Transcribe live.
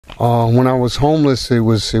When I was homeless, it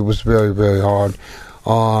was very, very hard.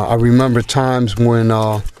 I remember times when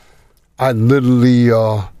I literally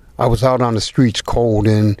I was out on the streets cold,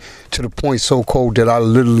 and to the point so cold that I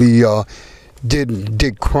literally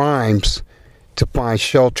did crimes to find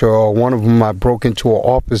shelter. Or one of them, I broke into an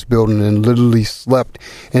office building and literally slept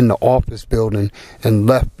in the office building and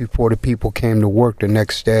left before the people came to work the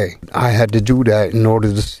next day. I had to do that in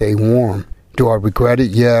order to stay warm. Do I regret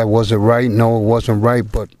it? Yeah. Was it right? No, it wasn't right,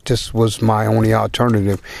 but this was my only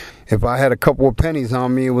alternative. If I had a couple of pennies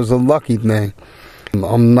on me, it was a lucky thing.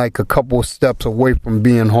 I'm like a couple of steps away from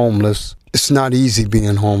being homeless. It's not easy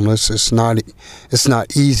being homeless. It's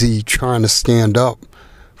not easy trying to stand up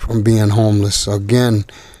from being homeless. Again,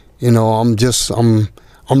 I'm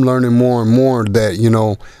learning more and more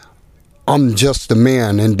that, I'm just a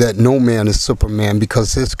man, and that no man is Superman,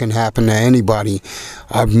 because this can happen to anybody.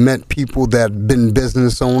 I've met people that have been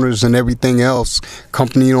business owners and everything else,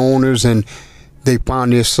 company owners, and they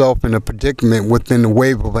found themselves in a predicament within the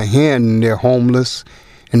wave of a hand, and they're homeless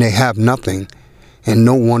and they have nothing and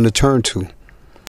no one to turn to.